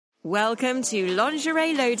Welcome to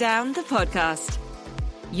Lingerie Lowdown, the podcast.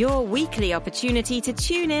 Your weekly opportunity to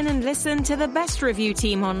tune in and listen to the best review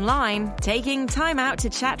team online, taking time out to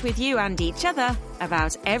chat with you and each other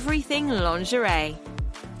about everything lingerie.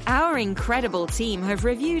 Our incredible team have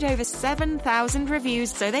reviewed over 7,000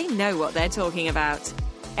 reviews, so they know what they're talking about.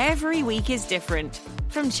 Every week is different,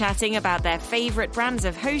 from chatting about their favourite brands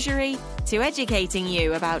of hosiery to educating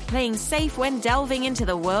you about playing safe when delving into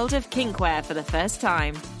the world of kinkwear for the first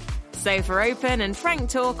time. So for open and frank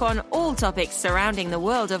talk on all topics surrounding the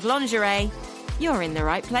world of lingerie, you're in the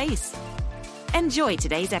right place. Enjoy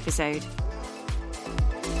today's episode.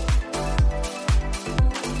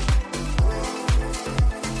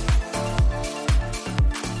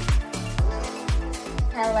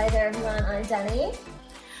 Hello there everyone, I'm Dani.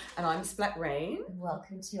 And I'm Splat Rain.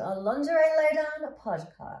 Welcome to our Lingerie Lowdown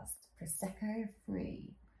podcast, Prosecco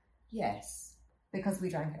free. Yes. Because we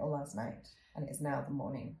drank it all last night. And it is now the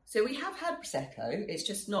morning. So we have had Prosecco. It's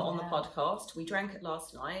just not on the podcast. We drank it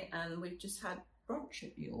last night and we've just had brunch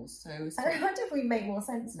at yours. So I wonder if we make more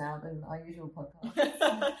sense now than our usual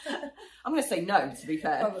podcast. I'm going to say no, to be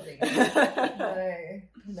fair. Probably.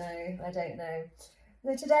 No, I don't know.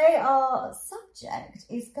 So today our subject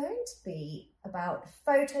is going to be about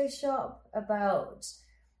Photoshop, about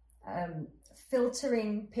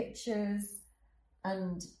filtering pictures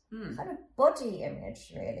and kind of body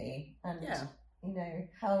image, really, and you know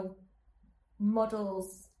how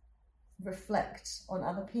models reflect on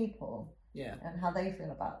other people, and how they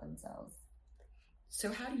feel about themselves.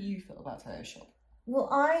 So, how do you feel about Photoshop? Well,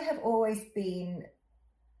 I have always been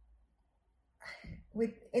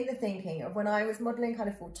in the thinking of when I was modelling kind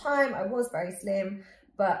of full time. I was very slim,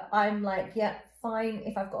 but I'm like, fine,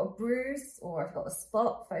 if I've got a bruise or I've got a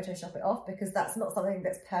spot, Photoshop it off, because that's not something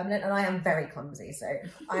that's permanent, and I am very clumsy, so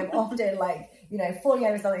I'm often falling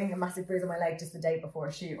over something, a massive bruise on my leg just the day before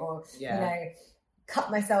a shoot, or cut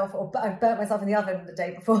myself, or I burnt myself in the oven the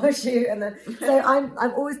day before a shoot, and then so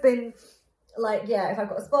I've always been like, if I've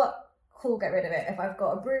got a spot, cool, get rid of it. If I've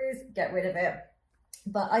got a bruise, get rid of it.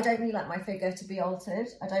 But I don't really like my figure to be altered.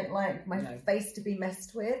 I don't like my face to be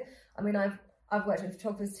messed with. I mean, I've worked with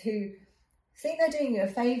photographers who think they're doing you a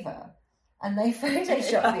favour and they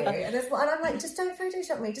Photoshop you, and I'm like, just don't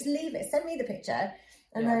Photoshop me, just leave it, send me the picture,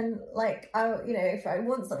 and then if I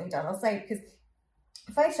want something done, I'll say, because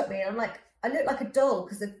Photoshop me and I'm like, I look like a doll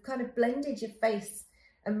because they've kind of blended your face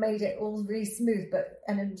and made it all really smooth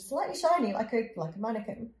and then slightly shiny like a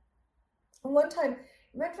mannequin. And one time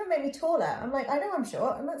it went to make me taller. I'm like, I know I'm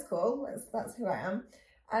short and that's cool, that's who I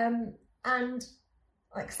am, and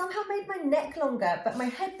like somehow made my neck longer, but my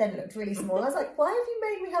head then looked really small. I was like, why have you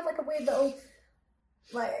made me have like a weird little,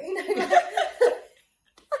 really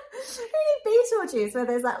Beetlejuice, where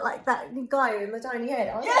there's that guy with the tiny head.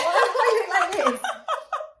 I was like, why do I look like this?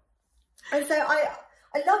 And so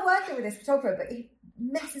I love working with this photographer, but he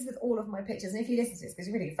messes with all of my pictures. And if he listens to this, because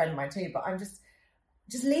he's really a friend of mine too, but I'm just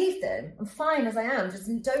leave them. I'm fine as I am.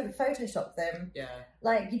 Just don't Photoshop them. Yeah.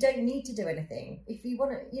 Like, you don't need to do anything. If you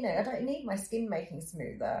want to, I don't need my skin making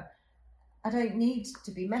smoother. I don't need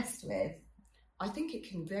to be messed with. I think it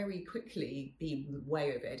can very quickly be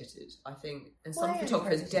way over edited, I think. And some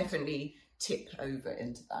photographers definitely tip over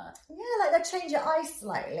into that. Yeah, like they change your eyes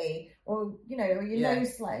slightly, or your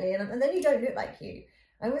nose slightly, and then you don't look like you.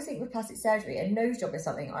 I always think with plastic surgery, a nose job is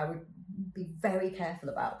something I would be very careful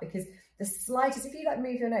about, because the slightest, if you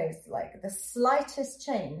move your nose, the slightest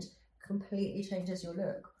change completely changes your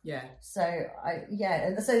look. Yeah. So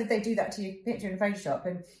and so they do that to your picture in Photoshop,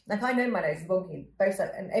 and I know my nose is wonky, both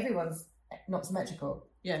sides, and everyone's not symmetrical.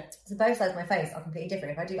 Yeah. So both sides of my face are completely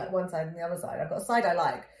different. If I do one side and the other side, I've got a side I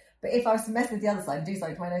like, but if I was to mess with the other side and do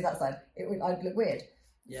something to my nose that side, I'd look weird.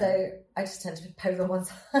 Yeah. So I just tend to pose on one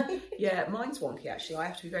side. Yeah, mine's wonky actually. I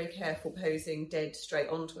have to be very careful posing dead straight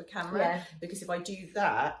onto a camera, because if I do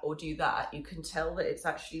that or do that, you can tell that it's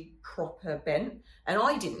actually proper bent. And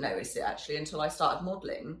I didn't notice it actually until I started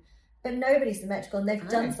modelling. But nobody's symmetrical, and they've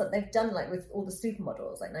done with all the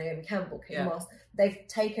supermodels, like Naomi Campbell, Kate Moss. They've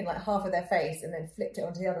taken half of their face and then flipped it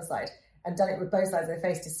onto the other side and done it with both sides of their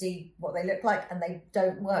face to see what they look like, and they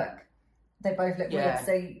don't work. They both look weird.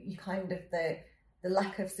 So you kind of the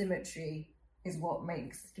lack of symmetry is what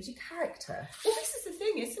gives you character. Well, this is the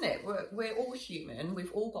thing, isn't it? We're all human.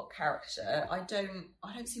 We've all got character. I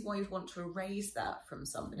don't see why you'd want to erase that from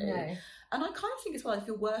somebody. No. And I kind of think as well, if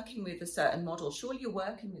you're working with a certain model, surely you're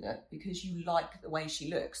working with it because you like the way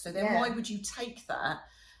she looks. So then why would you take that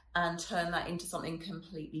and turn that into something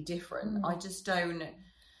completely different? I just don't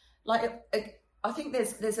I think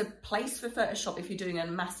there's a place for Photoshop if you're doing a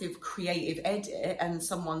massive creative edit and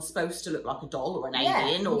someone's supposed to look like a doll or an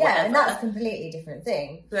alien or whatever. And that's a completely different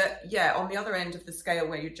thing. But yeah, on the other end of the scale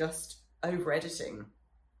where you're just over editing,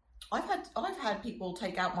 I've had people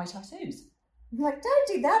take out my tattoos. I'm like, don't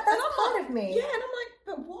do that. That's part of me. Yeah, and I'm like,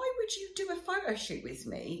 but why would you do a photo shoot with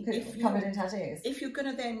me if you're covered in tattoos? If you're going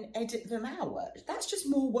to then edit them out, that's just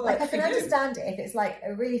more work. Like, I can understand it if it's like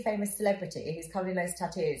a really famous celebrity who's covered in loads of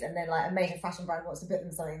tattoos, and then like a major fashion brand wants to put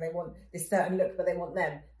them something, they want this certain look, but they want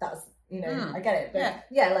them. That's, you know, I get it. But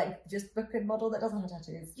yeah, like just book a model that doesn't have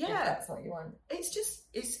tattoos. Yeah, if that's what you want.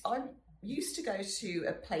 I used to go to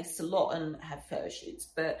a place a lot and have photo shoots,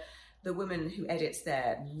 but the woman who edits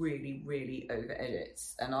there really, really over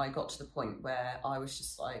edits. And I got to the point where I was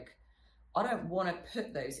just like, I don't want to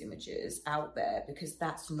put those images out there because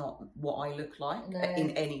that's not what I look like in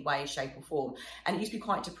any way, shape or form. And it used to be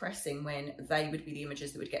quite depressing when they would be the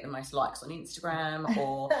images that would get the most likes on Instagram,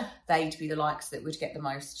 or they'd be the likes that would get the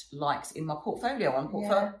most likes in my portfolio on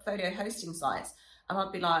portfolio hosting sites. And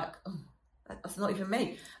I'd be like, oh, that's not even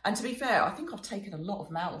me. And to be fair, I think I've taken a lot of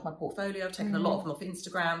them out of my portfolio. I've taken a lot of them off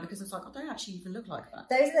Instagram because it's like, I don't actually even look like that.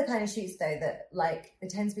 Those are the kind of shoots though that like, it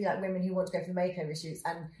tends to be like women who want to go for makeover shoots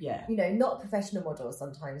and, you know, not professional models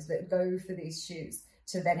sometimes, but go for these shoots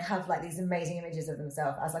to then have like these amazing images of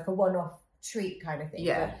themselves as like a one-off treat kind of thing.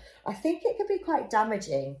 Yeah. But I think it could be quite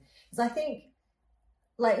damaging because I think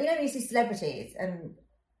like, you know, you see celebrities and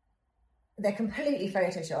they're completely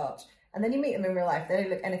photoshopped. And then you meet them in real life, they don't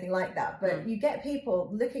look anything like that. But you get people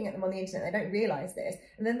looking at them on the internet, they don't realise this.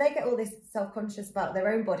 And then they get all this self-conscious about their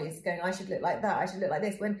own bodies, going, I should look like that, I should look like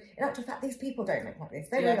this. When in actual fact, these people don't look like this.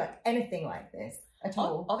 They don't look like anything like this at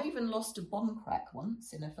all. I've even lost a bomb crack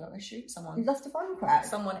once in a photo shoot. You lost a bomb crack?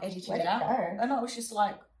 Someone edited it out. And I was just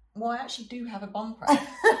like, well, I actually do have a bum crack.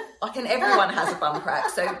 Like, and everyone has a bum crack,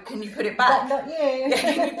 so can you put it back? But not you. Yeah,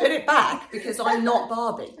 can you put it back? Because I'm not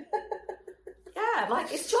Barbie. Yeah,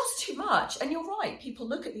 like, it's just too much. And you're right, people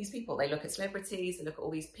look at these people, they look at celebrities, they look at all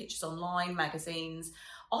these pictures online, magazines.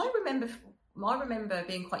 I remember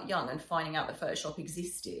being quite young and finding out that Photoshop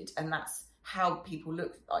existed, and that's how people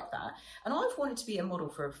look like that. And I've wanted to be a model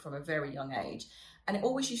from a very young age. And it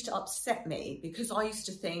always used to upset me because I used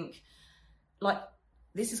to think, like,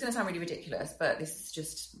 this is going to sound really ridiculous, but this is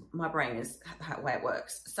just, my brain is the way it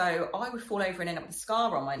works. So I would fall over and end up with a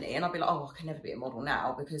scar on my knee, and I'd be like, oh, I can never be a model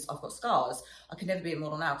now because I've got scars. I can never be a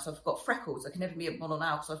model now because I've got freckles. I can never be a model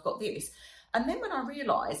now because I've got this. And then when I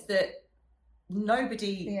realised that no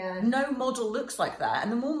model looks like that,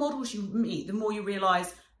 and the more models you meet, the more you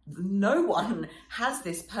realise no one has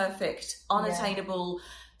this perfect, unattainable,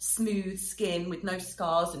 smooth skin with no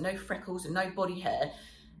scars and no freckles and no body hair.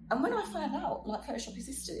 And when I found out, like, Photoshop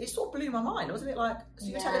existed, it sort of blew my mind. I was a bit like, so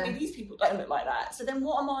you're telling me these people don't look like that? So then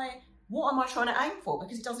what am I trying to aim for?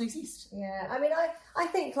 Because it doesn't exist. Yeah, I mean, I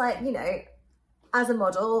think, like, you know, as a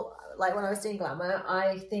model, like when I was doing glamour,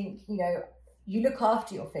 I think, you know, you look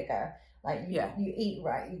after your figure. Like, you eat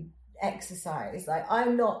right, you exercise. Like,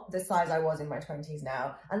 I'm not the size I was in my 20s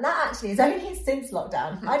now. And that actually is only since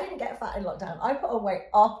lockdown. I didn't get fat in lockdown. I put on weight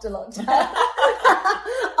after lockdown.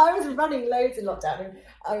 I was running loads in lockdown, and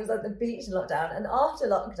I was at the beach in lockdown. And after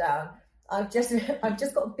lockdown, I've just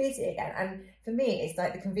got busy again. And for me, it's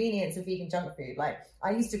like the convenience of vegan junk food. Like,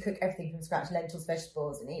 I used to cook everything from scratch, lentils,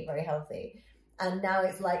 vegetables, and eat very healthy. And now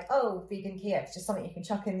it's like, oh, vegan Kiev, it's just something you can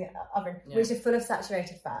chuck in the oven, which are full of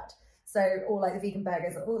saturated fat. So, or like the vegan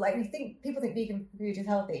burgers, or like people think vegan food is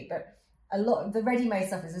healthy, but a lot of the ready-made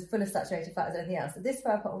stuff is as full of saturated fat as anything else. So this is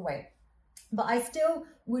where I put on weight. But I still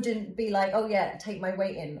wouldn't be like, oh yeah, take my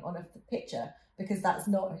weight in on a picture, because that's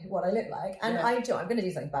not what I look like. And I'm going to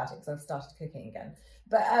do something about it because I've started cooking again.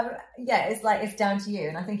 But it's like, it's down to you.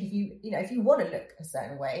 And I think if you want to look a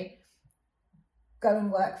certain way, go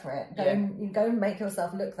and work for it. Go and make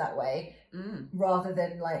yourself look that way, rather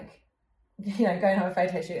than like, you know, go and have a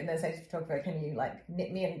photo shoot and then say to the photographer, can you like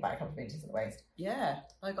knit me in by a couple of inches at the waist? Yeah,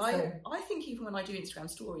 like I think even when I do Instagram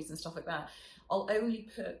stories and stuff like that, I'll only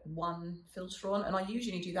put one filter on, and I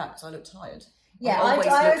usually do that because I look tired. Yeah, I always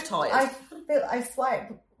look tired. I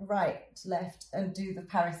swipe right to left and do the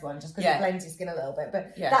Paris one just because it blends your skin a little bit.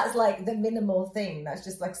 But that's like the minimal thing. That's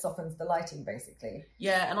just like softens the lighting basically.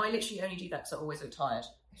 Yeah, and I literally only do that because I always look tired.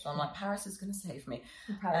 So I'm like, Paris is going to save me.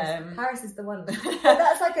 Paris is the one. But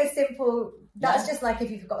that's like a simple, that's just like if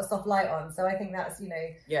you've got a soft light on. So I think that's, you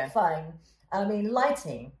know, fine. I mean,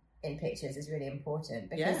 lighting in pictures is really important,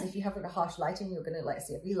 because if you have a harsh lighting, you're going to like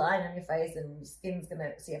see every line on your face and your skin's going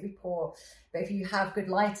to see every pore. But if you have good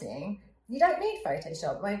lighting, you don't need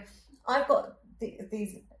Photoshop. I mean, I've got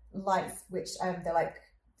these lights, which they're like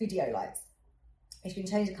video lights. she's been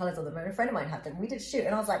changing colours on them, and a friend of mine had them. We did a shoot,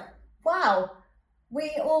 and I was like, wow,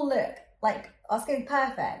 we all look like our skin's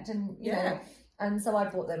perfect, and you know, and so I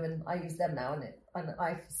bought them and I use them now, and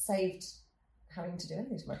I've saved having to do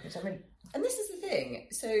anything to my picture. I mean, and this is the thing.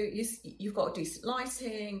 So you've got decent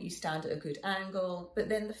lighting, you stand at a good angle, but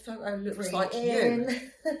then the photo looks like you.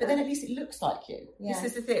 But then at least it looks like you. Yeah. This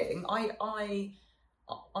is the thing.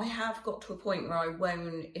 I have got to a point where I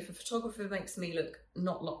won't, if a photographer makes me look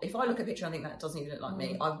not like, if I look at a picture and I think that doesn't even look like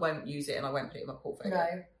me, I won't use it and I won't put it in my portfolio.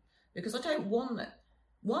 No. Because I don't want it.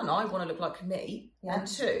 One, I want to look like me. Yeah. And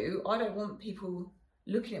two, I don't want people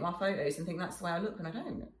looking at my photos and think that's the way I look when I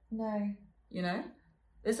don't. No. You know?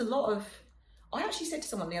 There's a lot of... I actually said to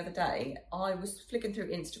someone the other day, I was flicking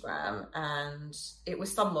through Instagram and it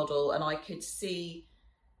was some model and I could see...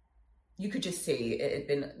 You could just see it had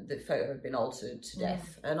been, the photo had been altered to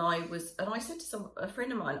death. And I said to a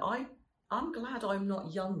friend of mine, I'm glad I'm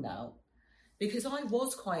not young now, because I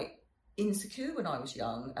was quite insecure when I was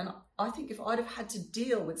young. And I think if I'd have had to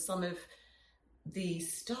deal with some of the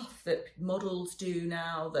stuff that models do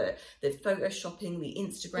now, the photoshopping, the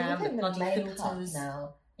Instagram, the bloody filters.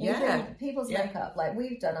 Now. Yeah. People's makeup, like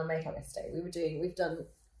we've done our makeup yesterday. We've done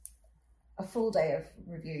a full day of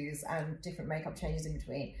reviews and different makeup changes in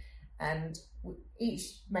between. And each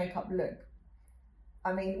makeup look,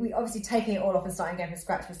 I mean, we obviously taking it all off and starting again from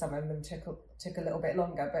scratch for some of them took a little bit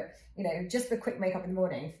longer, but you know, just the quick makeup in the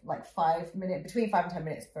morning, like between 5 and 10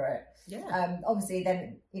 minutes for it. Yeah. Obviously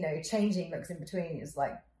then, you know, changing looks in between is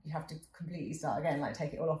like, you have to completely start again, like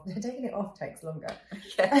take it all off. Taking it off takes longer.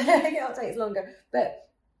 Yeah. Taking it off takes longer. But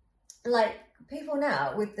like people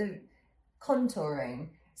now with the contouring,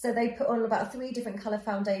 so they put on about 3 different colour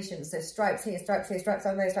foundations. So stripes here, stripes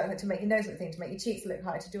on those, stripes there, to make your nose look thin, to make your cheeks look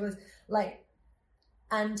high, to do us like,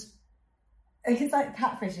 and it's like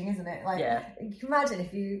catfishing, isn't it? Like, you can imagine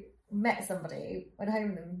if you met somebody, went home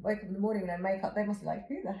with them, woke up in the morning with no makeup, they must be like,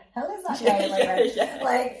 who the hell is that guy?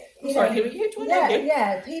 Like, you know, who are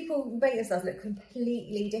you? People make themselves look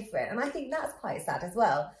completely different, and I think that's quite sad as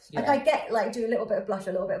well. Like I get like do a little bit of blush,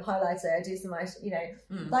 a little bit of highlighter, do some, you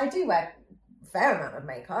know, I do wear fair amount of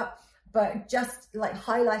makeup, but just like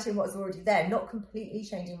highlighting what's already there, not completely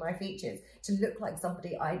changing my features to look like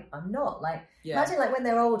somebody I'm not. Like imagine like when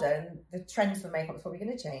they're older and the trends for makeup is probably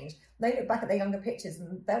going to change, they look back at their younger pictures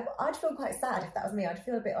and I'd feel quite sad if that was me. I'd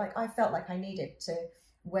feel a bit like I felt like I needed to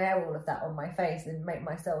wear all of that on my face and make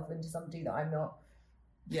myself into somebody that I'm not.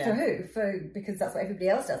 Because that's what everybody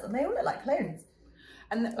else does, and they all look like clones.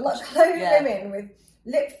 And a lot of clone women with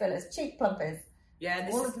lip fillers, cheek plumpers. Yeah,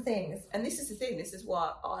 all of the things. And this is the thing. This is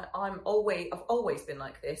why I've always been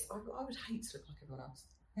like this. I would hate to look like everyone else.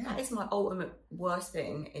 Yeah. That is my ultimate worst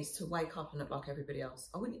thing, is to wake up and look like everybody else.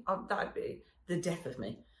 That would be the death of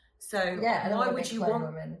me. So why would you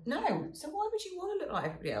want? No. So why would you want to look like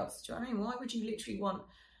everybody else? Do you know what I mean? Why would you literally want?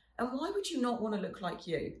 And why would you not want to look like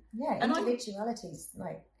you? Yeah, and individuality's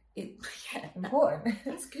like. Important.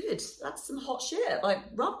 That's good. That's some hot shit. Like,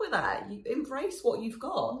 run with that. You embrace what you've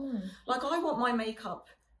got. Like, I want my makeup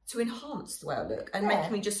to enhance the way I look and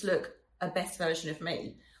make me just look a best version of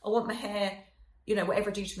me. I want my hair, you know, whatever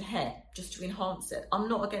I do to my hair, just to enhance it. I'm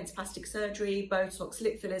not against plastic surgery, Botox,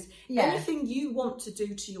 lip fillers, anything you want to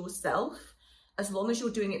do to yourself, as long as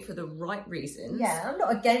you're doing it for the right reasons. Yeah, I'm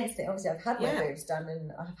not against it. Obviously, I've had my boobs done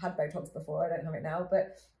and I've had Botox before. I don't have it now,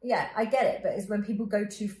 but I get it. But it's when people go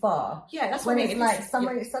too far. Yeah, that's what I mean. It's like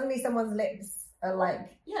suddenly someone's lips are like...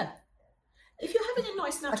 Yeah. If you're having a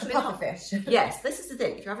nice natural... Like a pufferfish. Yes, this is the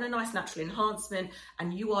thing. If you're having a nice natural enhancement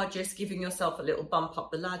and you are just giving yourself a little bump up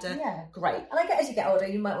the ladder, great. And I get as you get older,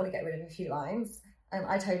 you might want to get rid of a few lines.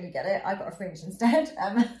 I totally get it. I got a fringe instead.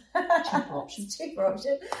 Cheaper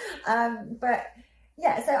option. But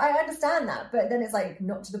yeah, so I understand that. But then it's like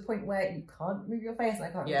not to the point where you can't move your face and I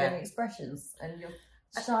can't do any expressions and you're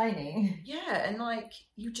shiny. Yeah, and like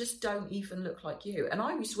you just don't even look like you. And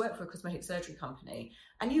I used to work for a cosmetic surgery company,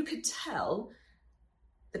 and you could tell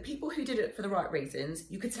the people who did it for the right reasons,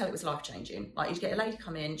 you could tell it was life-changing. Like, you'd get a lady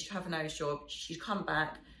come in, she'd have a nose job, she'd come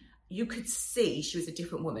back, you could see she was a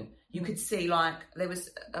different woman. You could see, like, there was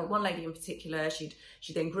one lady in particular, she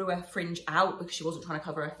then grew her fringe out because she wasn't trying to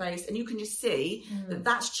cover her face. And you can just see that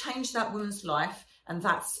that's changed that woman's life, and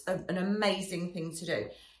that's an amazing thing to do.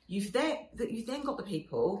 You've then got the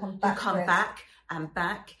people who come back and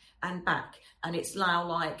back and back. And it's now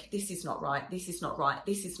like, this is not right, this is not right,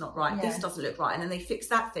 this is not right, this doesn't look right. And then they fix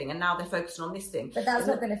that thing, and now they're focusing on this thing. But that's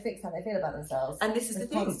not going to fix how they feel about themselves. And this is the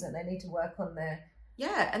thing. Constant. They need to work on their...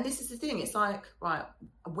 Yeah, and this is the thing. It's like, right,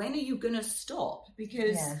 when are you going to stop?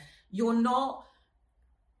 Because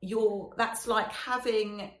that's like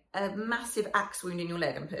having a massive axe wound in your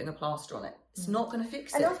leg and putting a plaster on it. It's not going to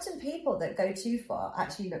fix it. And often people that go too far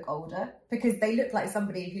actually look older because they look like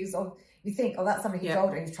somebody who's on. You think, oh, that's somebody who's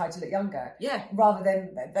older and who's tried to look younger. Yeah. Rather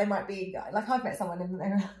than they might be like, I've met someone and they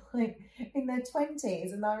were like in their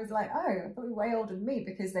 20s, and I was like, oh, I thought you were way older than me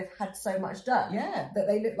because they've had so much done. Yeah. That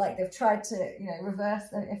they look like they've tried to, reverse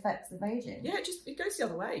the effects of aging. Yeah, it goes the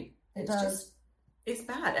other way. It does. It's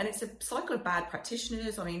bad, and it's a cycle of bad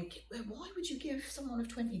practitioners. I mean, why would you give someone of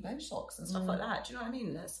 20 Botox and stuff like that? Do you know what I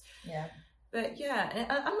mean? But yeah,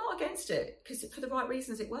 I'm not against it because for the right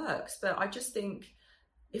reasons it works. But I just think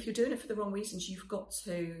if you're doing it for the wrong reasons, you've got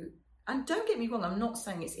to. And don't get me wrong, I'm not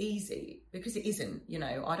saying it's easy because it isn't.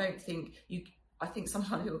 I don't think you. I think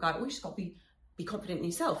sometimes people go, "Oh, you just got to be confident in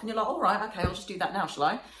yourself," and you're like, all right, okay, I'll just do that now, shall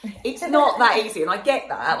I? It's not that easy, and I get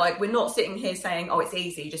that. Like, we're not sitting here saying, oh, it's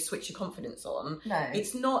easy, just switch your confidence on. No,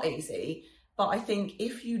 it's not easy. But I think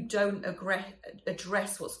if you don't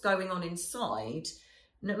address what's going on inside,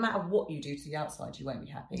 no matter what you do to the outside, you won't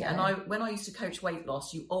be happy. Yeah. And when I used to coach weight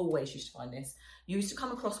loss, you always used to find this. You used to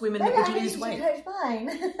come across women that would lose weight. Coach mine.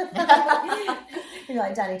 You're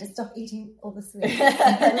like, Dani, just stop eating all the sweets.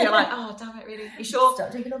 And you're like, oh, damn it, really? You sure?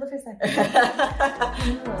 Stop drinking all the Prosecco.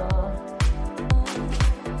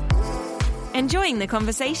 Enjoying the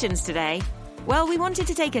conversations today? Well, we wanted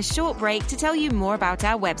to take a short break to tell you more about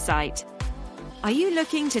our website. Are you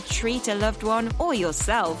looking to treat a loved one or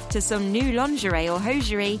yourself to some new lingerie or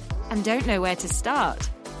hosiery and don't know where to start?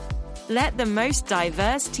 Let the most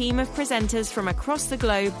diverse team of presenters from across the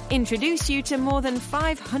globe introduce you to more than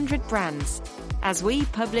 500 brands as we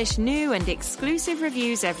publish new and exclusive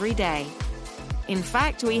reviews every day. In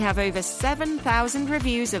fact, we have over 7,000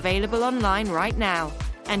 reviews available online right now,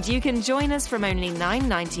 and you can join us from only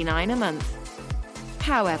 $9.99 a month.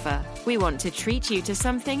 However, we want to treat you to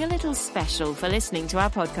something a little special for listening to our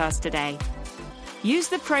podcast today. Use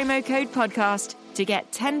the promo code podcast to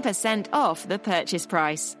get 10% off the purchase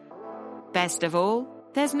price. Best of all,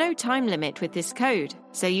 there's no time limit with this code,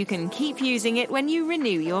 so you can keep using it when you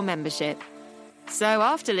renew your membership. So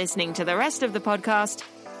after listening to the rest of the podcast,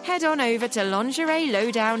 head on over to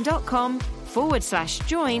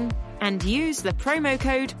lingeриelowdown.com/join and use the promo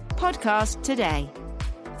code podcast today.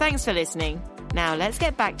 Thanks for listening. Now let's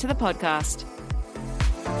get back to the podcast.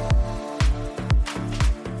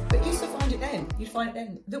 But you still find it then. You'd find it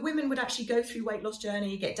then. The women would actually go through weight loss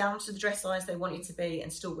journey, get down to the dress size they wanted to be, and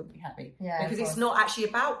still wouldn't be happy. Yeah, because it's not actually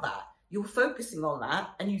about that. You're focusing on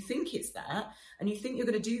that, and you think it's that, and you think you're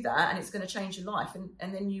going to do that, and it's going to change your life, and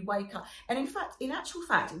then you wake up. And in actual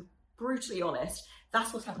fact, brutally honest,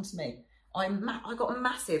 that's what's happened to me. I got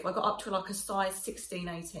up to like a size 16,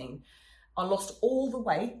 18. I lost all the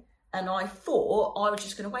weight. And I thought I was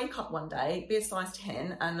just going to wake up one day, be a size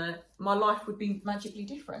 10, and my life would be magically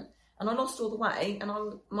different. And I lost all the weight, and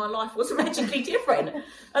my life wasn't magically different.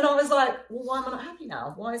 And I was like, well, why am I not happy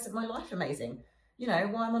now? Why isn't my life amazing? Why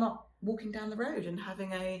am I not walking down the road and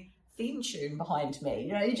having a theme tune behind me?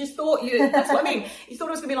 You just thought that's what I mean. You thought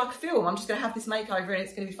it was going to be like a film. I'm just going to have this makeover and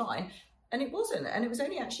it's going to be fine. And it wasn't. And it was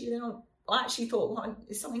only actually then I actually thought, well,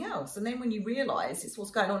 it's something else. And then when you realise it's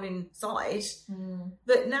what's going on inside,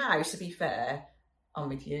 that now, to be fair, I'm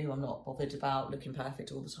with you. I'm not bothered about looking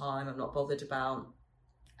perfect all the time. I'm not bothered about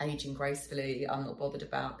ageing gracefully. I'm not bothered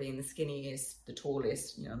about being the skinniest, the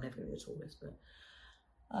tallest. I'm never going to be the tallest, but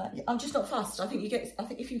I'm just not fussed. I think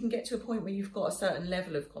if you can get to a point where you've got a certain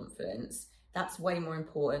level of confidence, that's way more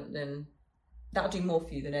important than, that'll do more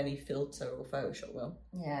for you than any filter or Photoshop will.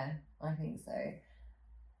 Yeah, I think so.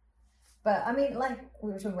 But I mean, like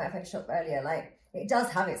we were talking about Photoshop earlier, like it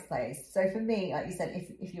does have its place. So for me, like you said,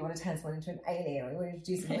 if you want to turn someone into an alien or you want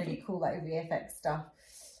to do some really cool like VFX stuff,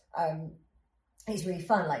 it's really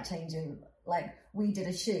fun. Like changing, like we did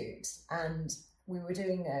a shoot and we were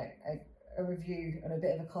doing a review on a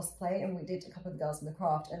bit of a cosplay, and we did a couple of the girls from the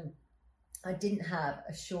craft, and I didn't have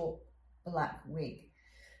a short black wig.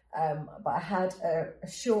 But I had a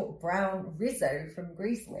short brown Rizzo from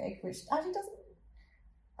Grease wig, which actually doesn't.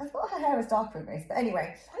 I thought her hair was darker in Grease, but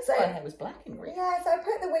anyway. I thought her hair was black in Grease. Yeah, so I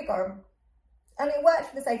put the wig on, and it worked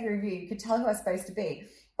for the sake of the review. You could tell who I was supposed to be.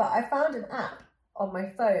 But I found an app on my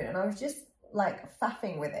phone, and I was just like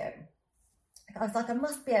faffing with it. I was like, I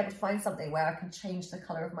must be able to find something where I can change the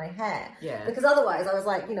colour of my hair. Yeah. Because otherwise, I was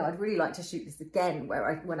like, I'd really like to shoot this again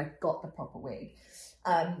when I got the proper wig.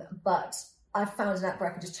 But I found an app where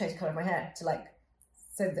I could just change the colour of my hair to like,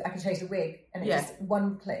 so that I could change the wig, and it just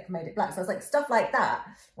one click made it black. So I was like, stuff like that,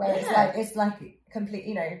 where it's like complete,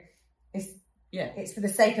 it's for the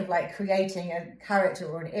sake of like creating a character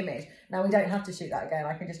or an image. Now we don't have to shoot that again.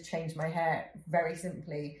 I can just change my hair very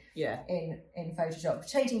simply in Photoshop.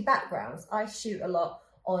 Changing backgrounds, I shoot a lot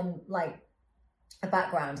on like a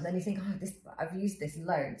background, and then you think, oh, I've used this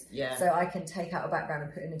loads, so I can take out a background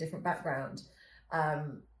and put in a different background.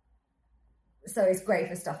 So it's great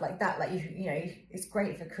for stuff like that. Like you know, it's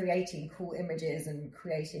great for creating cool images and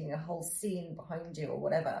creating a whole scene behind you or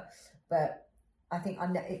whatever. But I think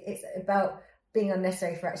it's about being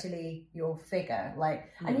unnecessary for actually your figure.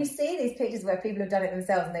 Like, and you see these pictures where people have done it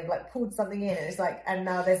themselves and they've like pulled something in, and it's like, and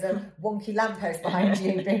now there's a wonky lamppost behind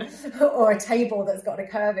you, or a table that's got a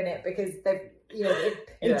curve in it because they've, you know,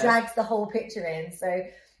 it drags the whole picture in. So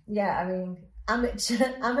yeah, I mean,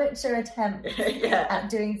 amateur attempt at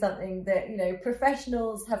doing something that, you know,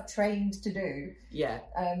 professionals have trained to do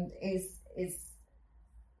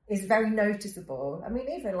is very noticeable. I mean,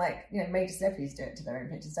 even like, you know, major celebrities do it to their own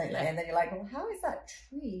pictures, don't they? And then you're like, well, how is that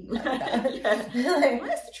tree like that? Like, why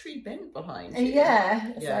is the tree bent behind you?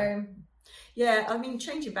 So I mean,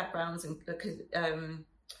 changing backgrounds, and because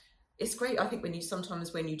it's great, I think, when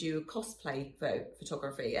you do cosplay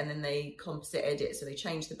photography and then they composite edit, so they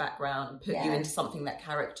change the background and put you into something that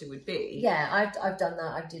character would be. Yeah, I've done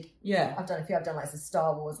that. I've done a few. I've done like the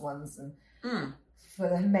Star Wars ones, and for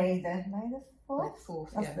the May the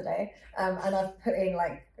 4th, that's the day. And I've put in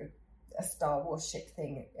like a Star Wars ship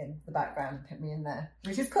thing in the background and put me in there,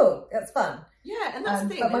 which is cool. It's fun. Yeah, and that's the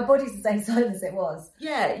thing. But my body's the same size as it was.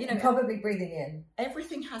 Yeah, you know, I'm probably breathing in.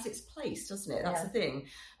 Everything has its place, doesn't it? That's the thing.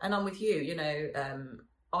 And I'm with you. You know,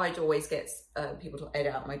 I'd always get people to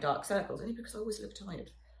edit out my dark circles, only because I always look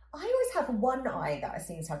tired. I always have one eye that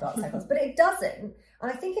seems to have dark circles, but it doesn't.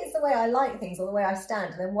 And I think it's the way I like things, or the way I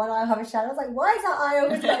stand. And then one eye I have a shadow. I was like, why is that eye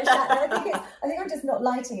always got a shadow? I think I'm just not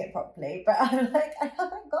lighting it properly. But I'm like, I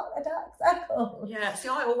haven't got a dark circle. Yeah, see,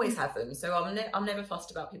 I always have them. So I'm never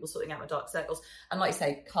fussed about people sorting out my dark circles. And like you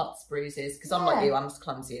say, cuts, bruises, because I'm like you, I'm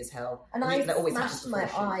clumsy as hell. And I smashed my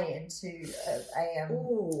eye into a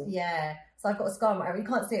so I've got a scar on my eye. You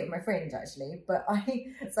can't see it with my fringe, actually. But I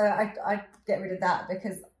get rid of that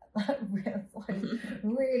because I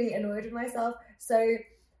really annoyed with myself. So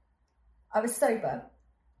I was sober,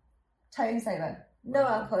 totally sober, no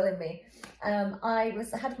alcohol in me. I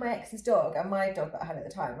had my ex's dog and my dog that I had at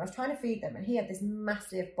the time. I was trying to feed them, and he had this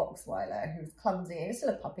massive Boxweiler who was clumsy, and he was still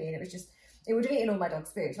a puppy, and it would have eaten all my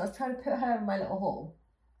dog's food. So I was trying to put her in my little hall,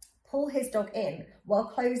 pull his dog in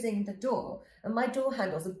while closing the door, and my door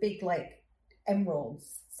handles are big like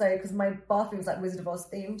emeralds. So because my bathroom was like Wizard of Oz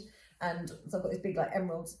themed. And so I've got this big like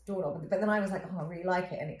emerald doorknob, but then I was like, oh, I really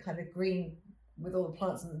like it, and it kind of green with all the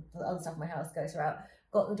plants and the other stuff in my house goes throughout.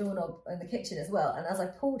 Got the doorknob in the kitchen as well, and as I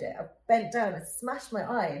pulled it, I bent down and smashed my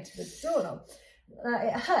eye into the doorknob.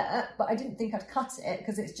 It hurt, but I didn't think I'd cut it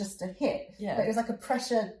because it's just a hit. Yeah. But it was like a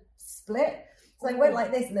pressure split, so I went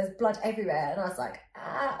like this, and there's blood everywhere, and I was like,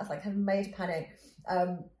 I was like, I had made panic,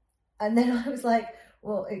 and then I was like,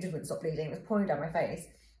 well, it just wouldn't stop bleeding. It was pouring down my face.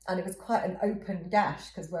 And it was quite an open gash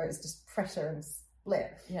because where it's just pressure and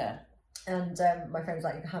split. Yeah. And my friend was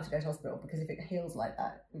like, you have to go to hospital because if it heals like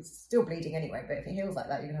that, it's still bleeding anyway, but if it heals like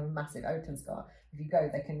that, you're going to have a massive open scar. If you go,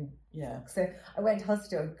 they can... Yeah. So I went to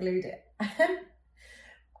hospital and glued it.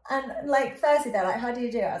 And like, firstly, they're like, how do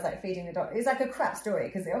you do it? I was like, feeding the dog. It's like a crap story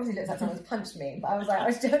because it obviously looks like someone's punched me. But I was like, I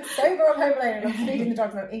was just sober on home alone and I'm feeding the dog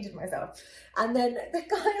and I've injured myself. And then the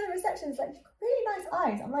guy on the reception is like, you've got really nice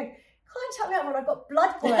eyes. I'm like, can't tell me out when I've got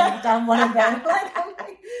blood pouring down one of them.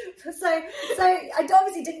 So I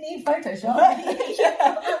obviously didn't need Photoshop.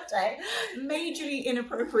 Majorly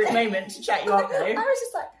inappropriate moment to chat you up though. I was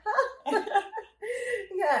just like, huh?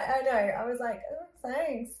 Yeah, I know. I was like, oh,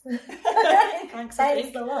 thanks.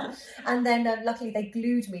 Thanks a lot. And then luckily they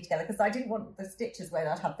glued me together because I didn't want the stitches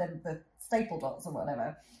where I'd have the staple dots or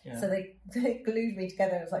whatever. Yeah. So they glued me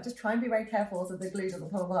together. It was like, just try and be very careful so the glue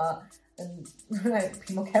doesn't fall apart. And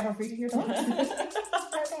be more careful feeding your dog.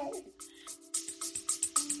 Okay.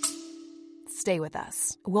 Stay with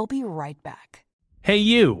us. We'll be right back. Hey,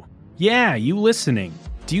 you. Yeah, you listening.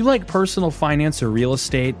 Do you like personal finance or real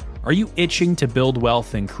estate? Are you itching to build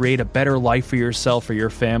wealth and create a better life for yourself or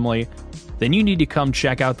your family? Then you need to come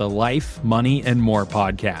check out the Life, Money, and More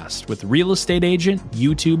podcast with real estate agent,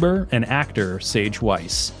 YouTuber, and actor Sage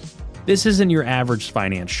Weiss. This isn't your average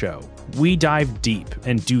finance show. We dive deep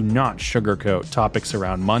and do not sugarcoat topics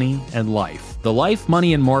around money and life. The Life,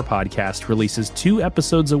 Money, and More podcast releases 2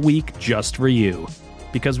 episodes a week just for you,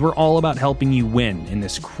 because we're all about helping you win in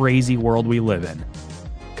this crazy world we live in.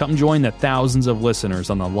 Come join the thousands of listeners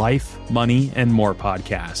on the Life, Money, and More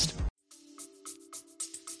podcast.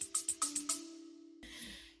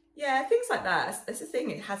 Yeah, things like that. It's a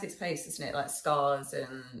thing. It has its place, isn't it? Like scars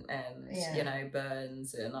and you know,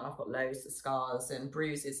 burns, and I've got loads of scars and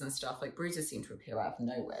bruises and stuff. Like bruises seem to appear out of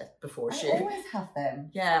nowhere before a shoot. I always have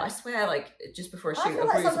them. Yeah, I swear, like just before a shoot, I feel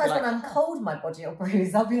like sometimes when I'm cold, my body will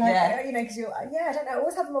bruise. I'll be like, you know, because I don't know. I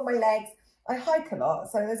always have them on my legs. I hike a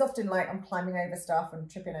lot, so there's often like I'm climbing over stuff and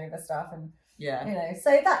tripping over stuff, and you know,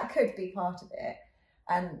 so that could be part of it.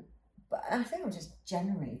 But I think I'm just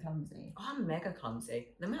generally clumsy. I'm mega clumsy.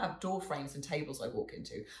 The amount of door frames and tables I walk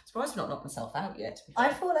into. Surprised I've not knocked myself out yet.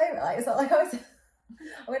 I fall over. Like, it's not like I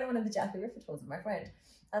went on one of the Jackie River tours with my friend,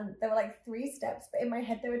 and there were like 3 steps, but in my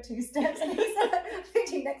head there were 2 steps, and he said,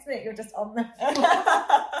 "Literally next minute you're just on the floor."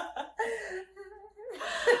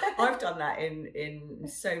 I've done that in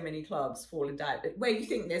so many clubs, fallen down, where you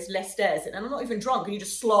think there's less stairs, and I'm not even drunk, and you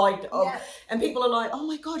just slide up, and people are like, "Oh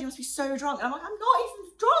my God, you must be so drunk." And I'm like, I'm not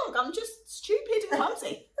even drunk, I'm just stupid and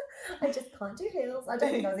clumsy. I just can't do heels. I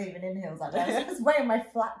don't think I was even in heels that day. I was wearing my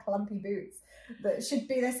flat, clumpy boots that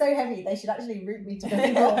they're so heavy, they should actually root me to the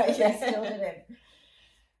floor, but I still didn't.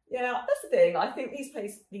 Yeah, that's the thing. I think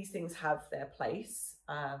these things have their place.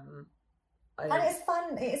 And it's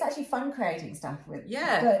fun. It's actually fun creating stuff with.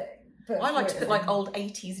 Yeah. But I like to put like old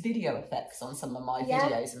 80s video effects on some of my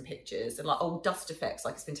videos and pictures, and like old dust effects,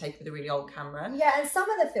 like it's been taken with a really old camera. Yeah, and some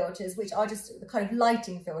of the filters, which are just the kind of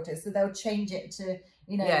lighting filters, so they'll change it to,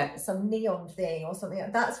 you know, some neon thing or something.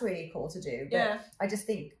 That's really cool to do. But I just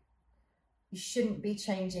think you shouldn't be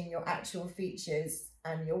changing your actual features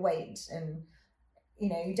and your weight, and you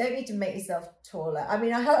know, you don't need to make yourself taller. I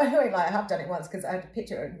mean, I have done it once because I had a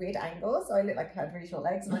picture at weird angles, so I looked like I had really short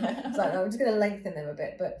legs, and I was like, I'm just going to lengthen them a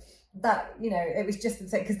bit. But that, you know, it was just the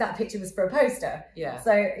same because that picture was for a poster. Yeah.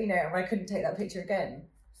 So, you know, I couldn't take that picture again.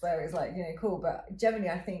 So it was like, you know, cool. But generally,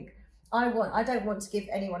 I think I don't want to give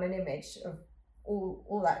anyone an image of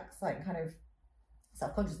all that like kind of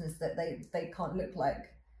self-consciousness that they can't look like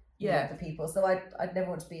the people. So I'd never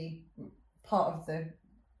want to be part of the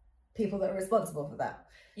people that are responsible for that.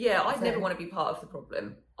 Yeah, I'd never want to be part of the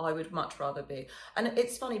problem. I would much rather be. And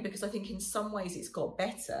it's funny because I think in some ways it's got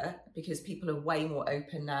better because people are way more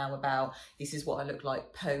open now about this is what I look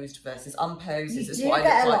like posed versus unposed. This is what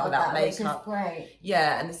I look like without makeup. Great.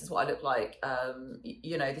 Yeah, and this is what I look like.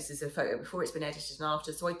 You know, this is a photo before it's been edited and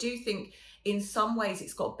after. So I do think in some ways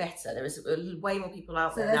it's got better. There is way more people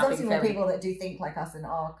out there now. So there's obviously more people that do think like us and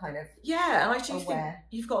are kind of and I do think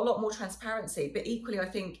you've got a lot more transparency. But equally, I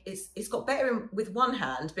think it's got better with one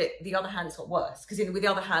hand, but the other hand it's got worse because with the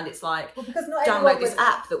other hand it's like because not download this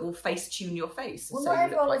app that will face tune your face. Well, not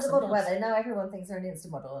everyone was a model, were they? Now everyone thinks they're an Insta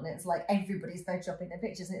model, and it's like everybody's photoshopping their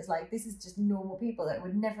pictures, and it's like this is just normal people that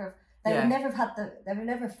would never have they've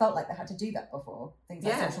never felt like they had to do that before. Things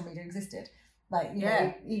like social media existed. Like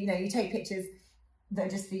you know, you take pictures that are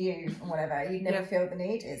just for you and whatever. You never feel the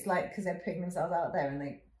need. It's like because they're putting themselves out there and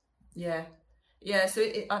they. Yeah. So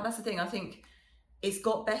that's the thing. I think it's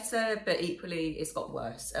got better, but equally it's got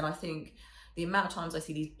worse. And I think the amount of times I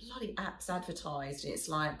see these bloody apps advertised, and it's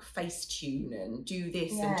like Facetune and do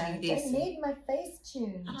this and do this. I need my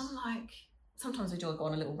Facetune. And I'm like, sometimes I do go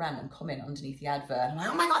on a little rant and comment underneath the advert. And I'm like,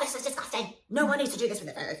 oh my God, this is disgusting. No one needs to do this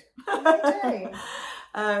with their photos.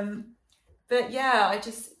 I do. But yeah,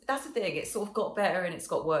 that's the thing. It's sort of got better and it's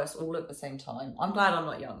got worse all at the same time. I'm glad I'm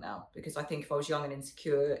not young now because I think if I was young and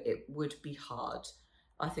insecure, it would be hard.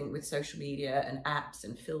 I think with social media and apps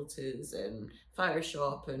and filters and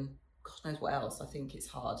Photoshop and God knows what else, I think it's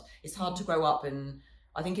hard. It's hard to grow up, and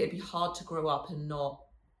I think it'd be hard to grow up and not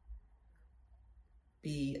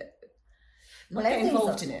get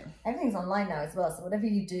involved in it. Everything's online now as well, so whatever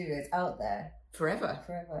you do is out there. Forever.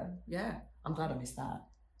 Yeah. I'm glad I missed that.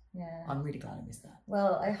 Yeah. I'm really glad I missed that.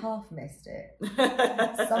 Well, I half missed it.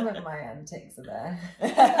 Some of my antics are there.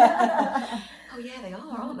 Oh yeah, they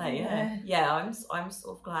are, aren't they? Yeah. I'm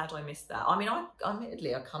sort of glad I missed that. I mean,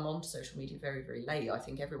 admittedly I come onto social media very, very late. I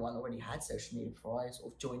think everyone already had social media before I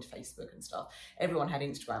sort of joined Facebook and stuff. Everyone had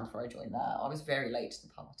Instagram before I joined that. I was very late to the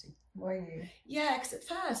party. Were you? Yeah, because at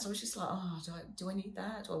first I was just like, oh, do I need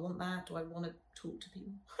that? Do I want that? Do I want to talk to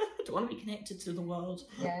people? Do I want to be connected to the world?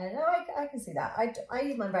 Yeah, no, I can see that. I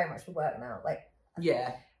use mine very much for work now, like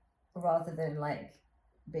rather than like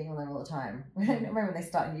being on there all the time. I remember when they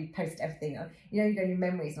start and you post everything, you know, you go in your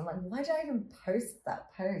memories, and I'm like, why did I even post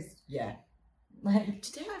that post? Yeah. Like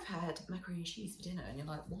today I've had macaroni and cheese for dinner, and you're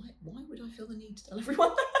like, why would I feel the need to tell everyone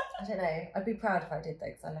that? I don't know. I'd be proud if I did though,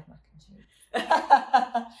 because I love mac and cheese.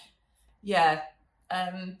 Yeah.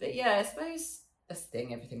 But yeah, I suppose that's the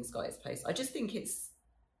thing, everything's got its place. I just think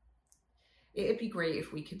it'd be great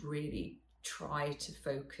if we could really try to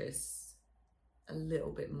focus a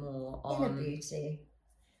little bit more on inner beauty.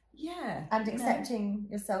 Yeah. And accepting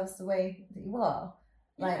yourselves the way that you are.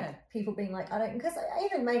 Like people being like, because I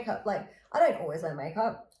even makeup, like I don't always wear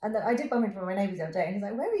makeup. And then I did bump into one of my neighbours the other day and he's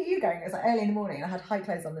like, where were you going? It was like early in the morning and I had high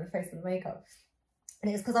clothes on and a face full of makeup. And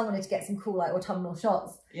it was because I wanted to get some cool like autumnal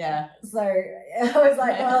shots. Yeah. So I was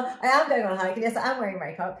like, well, I am going on a hike and yes, I am wearing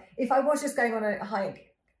makeup. If I was just going on a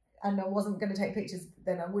hike and I wasn't going to take pictures,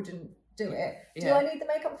 then I wouldn't do it. Do I need the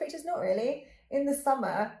makeup pictures? Not really. In the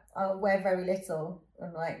summer, I'll wear very little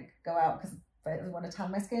and like go out because I don't want to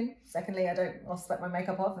tan my skin. Secondly, I'll sweat my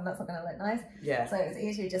makeup off and that's not going to look nice. Yeah. So it's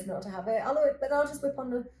easier just not to have it. But I'll just whip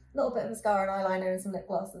on a little bit of mascara and eyeliner and some lip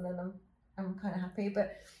gloss and then I'm kind of happy.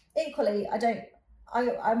 But equally,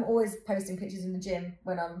 I'm always posting pictures in the gym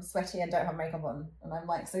when I'm sweaty and don't have makeup on. And I'm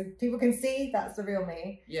like, so people can see that's the real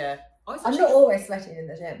me. Yeah. I'm not always sweating in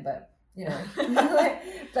the gym, but you know,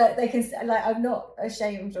 but they can, like, I'm not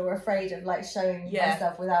ashamed or afraid of like showing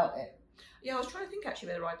myself without it. Yeah, I was trying to think actually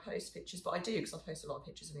whether I post pictures, but I do because I post a lot of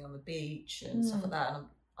pictures of me on the beach and stuff like that. And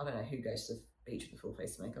I don't know who goes to the beach with a full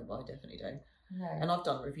face of makeup, but I definitely don't. No. And I've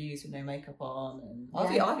done reviews with no makeup on, and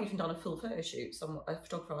I've even done a full photo shoot. A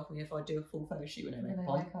photographer asked me if I'd do a full photo shoot with no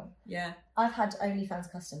makeup on. Yeah, I've had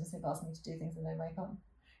OnlyFans customers who've asked me to do things with no makeup.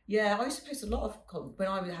 Yeah, I used to post a lot of when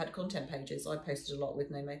I had content pages. I posted a lot with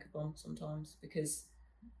no makeup on sometimes because.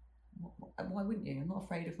 Why wouldn't you? I'm not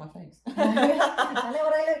afraid of my face. I know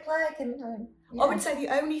what I look like. And I would say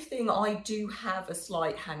the only thing I do have a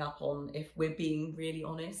slight hang up on, if we're being really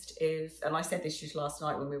honest, is, and I said this just last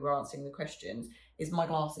night when we were answering the questions, is my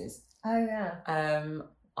glasses. Oh yeah.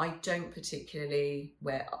 I don't particularly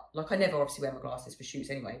wear, like I never obviously wear my glasses for shoots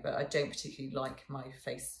anyway, but I don't particularly like my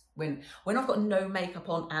face when I've got no makeup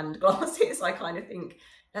on and glasses. I kind of think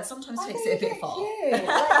that sometimes takes it a bit far. Cute. Like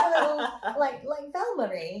a little, like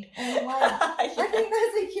Velma-y. And I think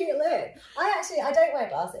that's a cute look. I don't wear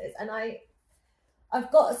glasses, and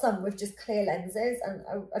I've got some with just clear lenses, and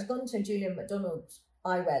I'd gone to a Julian McDonald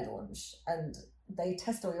eyewear launch, and they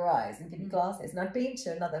test all your eyes and give you glasses. And I'd been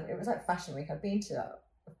to it was like Fashion Week. I'd been to a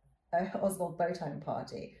Oswald Bowtime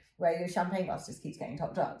party where your champagne glass just keeps getting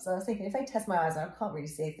topped up. So I was thinking, if they test my eyes, I can't really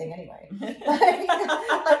see a thing anyway.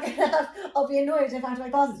 I'll be annoyed if I have my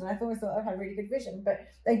glasses. And I always thought I'd had really good vision. But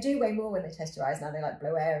they do way more when they test your eyes now. They like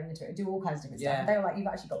blow air into it and do all kinds of different stuff. And they were like, you've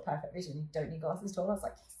actually got perfect vision. You don't need glasses at all. I was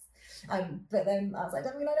like, yes. But then I was like,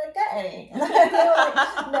 doesn't mean I don't get any. And they were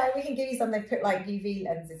like, no, we can give you some. They put like UV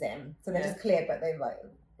lenses in. So they're just clear, but they like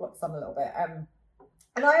block some a little bit.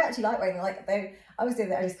 And I actually like wearing them. Like they obviously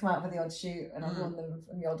they always come out for the odd shoot, and I've worn them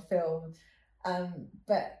in the odd film.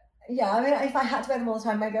 But yeah, I mean, if I had to wear them all the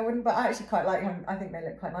time, maybe I wouldn't. But I actually quite like them. I think they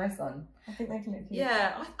look quite nice on. I think they can look cute.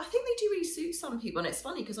 Yeah, I think they do really suit some people, and it's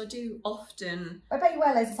funny because I do often. I bet you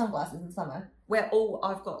wear loads of sunglasses in summer.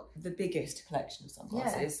 I've got the biggest collection of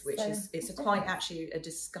sunglasses, which is quite actually a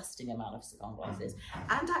disgusting amount of sunglasses.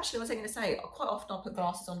 And actually, I was going to say, quite often I'll put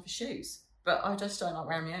glasses on for shoes. But I just don't like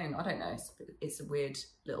wearing my own. I don't know. It's a weird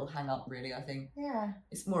little hang up, really, I think. Yeah.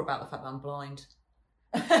 It's more about the fact that I'm blind.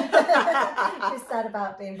 Just sad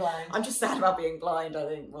about being blind. I'm just sad about being blind, I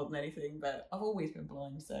think, more than anything. But I've always been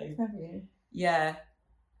blind, so. Have you? Yeah.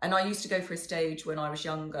 And I used to go for a stage when I was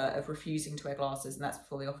younger of refusing to wear glasses, and that's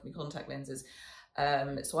before they offered me contact lenses.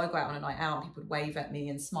 So I go out on a night out and people would wave at me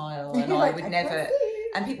and smile, and I would never.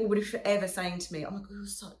 And people would be forever saying to me, oh my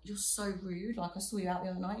God, you're so rude. Like, I saw you out the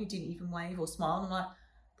other night, you didn't even wave or smile. And I'm like,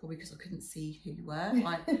 probably because I couldn't see who you were.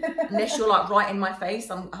 Like, unless you're like right in my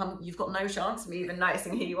face, you've got no chance of me even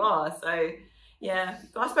noticing who you are. So, yeah,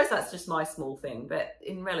 I suppose that's just my small thing. But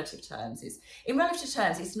in relative terms,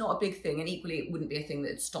 it's not a big thing. And equally, it wouldn't be a thing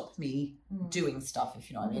that stopped me doing stuff, if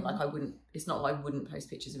you know what I mean. Like, it's not like I wouldn't post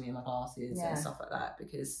pictures of me in my glasses and stuff like that,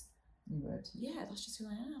 because you would. Yeah, that's just who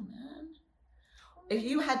I am, man. If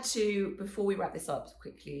you had to, before we wrap this up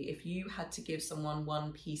quickly, if you had to give someone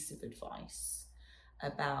one piece of advice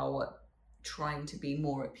about trying to be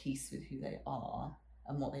more at peace with who they are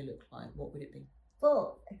and what they look like, what would it be?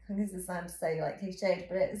 Well, I think this is sound to say like cliched,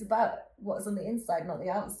 but it's about what's on the inside, not the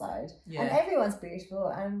outside. Yeah. And everyone's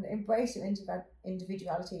beautiful, and embrace your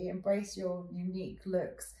individuality, embrace your unique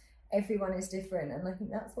looks. Everyone is different, and I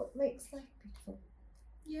think that's what makes life beautiful.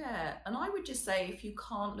 Yeah, and I would just say, if you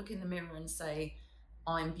can't look in the mirror and say,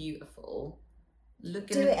 I'm beautiful, do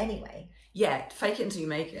it anyway. Yeah, fake it until you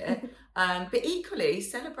make it. But equally,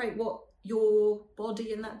 celebrate what your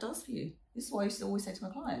body and that does for you. This is what I used to always say to my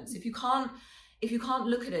clients. If you can't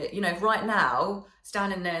look at it, you know, right now,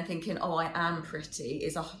 standing there and thinking, oh, I am pretty,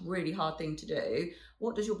 is a really hard thing to do.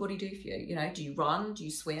 What does your body do for you? You know, do you run? Do you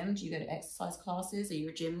swim? Do you go to exercise classes? Are you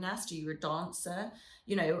a gymnast? Are you a dancer?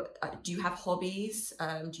 You know, do you have hobbies?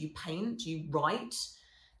 Do you paint? Do you write?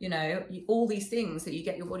 all these things that you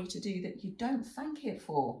get your body to do that you don't thank it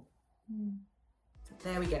for. So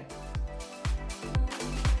there we go.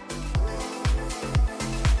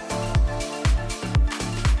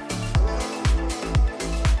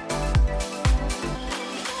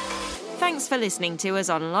 Thanks for listening to us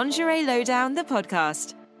on Lingerie Lowdown, the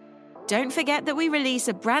podcast. Don't forget that we release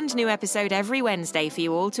a brand new episode every Wednesday for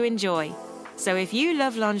you all to enjoy. So if you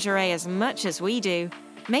love lingerie as much as we do,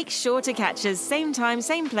 make sure to catch us same time,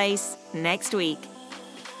 same place next week.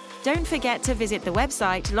 Don't forget to visit the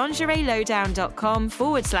website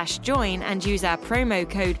lingeриелowdown.com/join and use our promo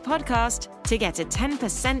code podcast to get a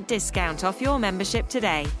 10% discount off your membership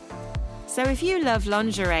today. So if you love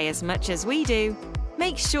lingerie as much as we do,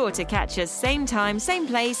 make sure to catch us same time, same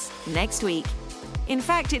place next week. In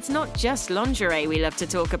fact, it's not just lingerie we love to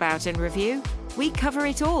talk about and review. We cover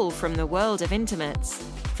it all from the world of intimates.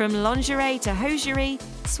 From lingerie to hosiery,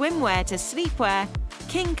 swimwear to sleepwear,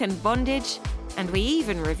 kink and bondage, and we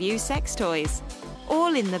even review sex toys.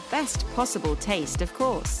 All in the best possible taste, of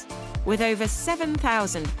course. With over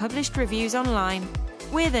 7,000 published reviews online,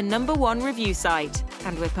 we're the #1 review site,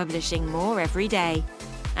 and we're publishing more every day.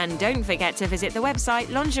 And don't forget to visit the website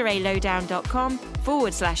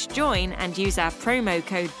lingeриелowdown.com/join and use our promo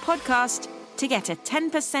code podcast to get a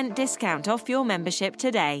 10% discount off your membership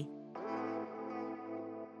today.